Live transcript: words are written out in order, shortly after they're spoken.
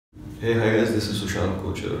Hey, hi guys, this is Sushant,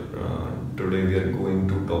 Kochar. Today we are going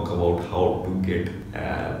to talk about how to get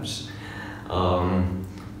abs.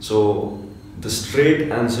 So, the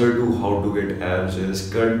straight answer to how to get abs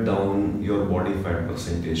is cut down your body fat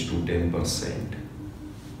percentage to 10%,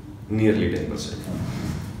 nearly 10%.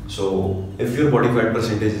 So, if your body fat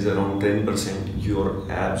percentage is around 10%,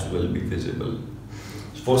 your abs will be visible.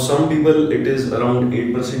 For some people, it is around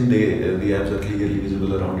 8%. The abs are clearly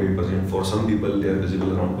visible around 8%. For some people, they are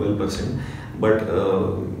visible around 12%. But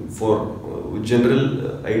for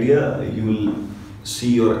general idea, you will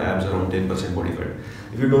see your abs around 10% body fat.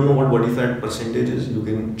 If you don't know what body fat percentage is, you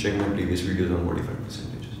can check my previous videos on body fat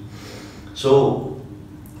percentages. So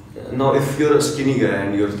now, if you're a skinny guy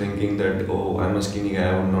and you're thinking that, oh, I'm a skinny guy,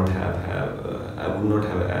 I would not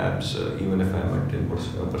have abs even if I'm at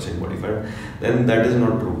 10% body fat, then that is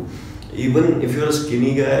not true. Even if you're a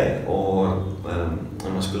skinny guy or a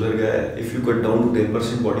muscular guy, if you cut down to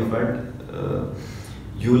 10% body fat,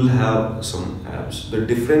 you will have some abs. The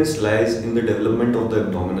difference lies in the development of the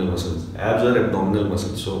abdominal muscles. Abs are abdominal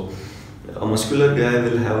muscles, so a muscular guy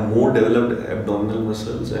will have more developed abdominal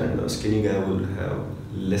muscles and a skinny guy will have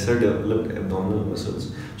lesser developed abdominal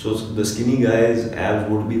muscles. So the skinny guy's abs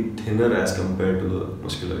would be thinner as compared to the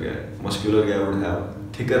muscular guy. Muscular guy would have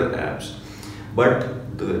thicker abs,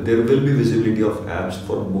 but there will be visibility of abs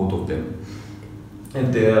for both of them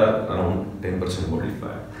if they are around 10% body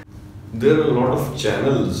fat. There are a lot of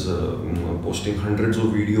channels posting hundreds of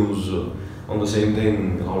videos on the same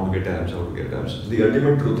thing, how to get abs, how to get abs. The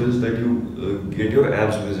ultimate truth is that you get your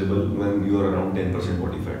abs visible when you are around 10%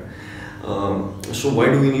 body fat. So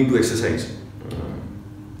why do we need to exercise?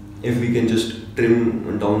 If we can just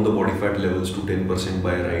trim down the body fat levels to 10%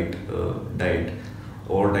 by right diet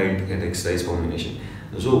or diet and exercise combination.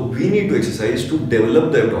 So we need to exercise to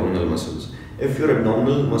develop the abdominal muscles. If your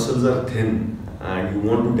abdominal muscles are thin and you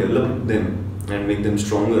want to develop them and make them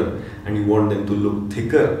stronger and you want them to look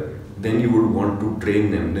thicker, then you would want to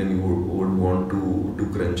train them, then you would want to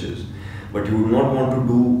do crunches. But you would not want to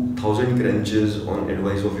do 1000 crunches on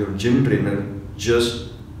advice of your gym trainer just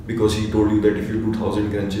because he told you that if you do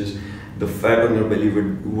 1000 crunches, the fat on your belly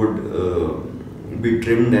would be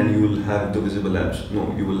trimmed and you will have the visible abs.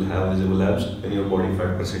 No, you will have visible abs when your body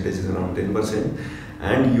fat percentage is around 10%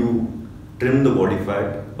 and you trim the body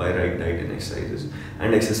fat by right diet and exercises.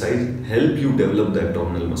 And exercise help you develop the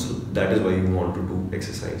abdominal muscle. That is why you want to do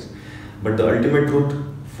exercise. But the ultimate truth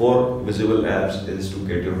for visible abs is to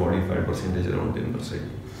get your body fat percentage around 10%.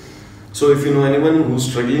 So if you know anyone who's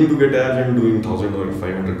struggling to get abs and doing 1000 or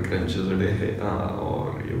 500 crunches a day,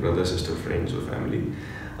 or your brother, sister, friends or family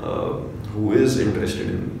who is interested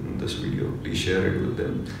in this video, please share it with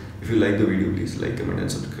them. If you like the video, please like, comment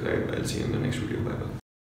and subscribe. I'll see you in the next video. Bye bye.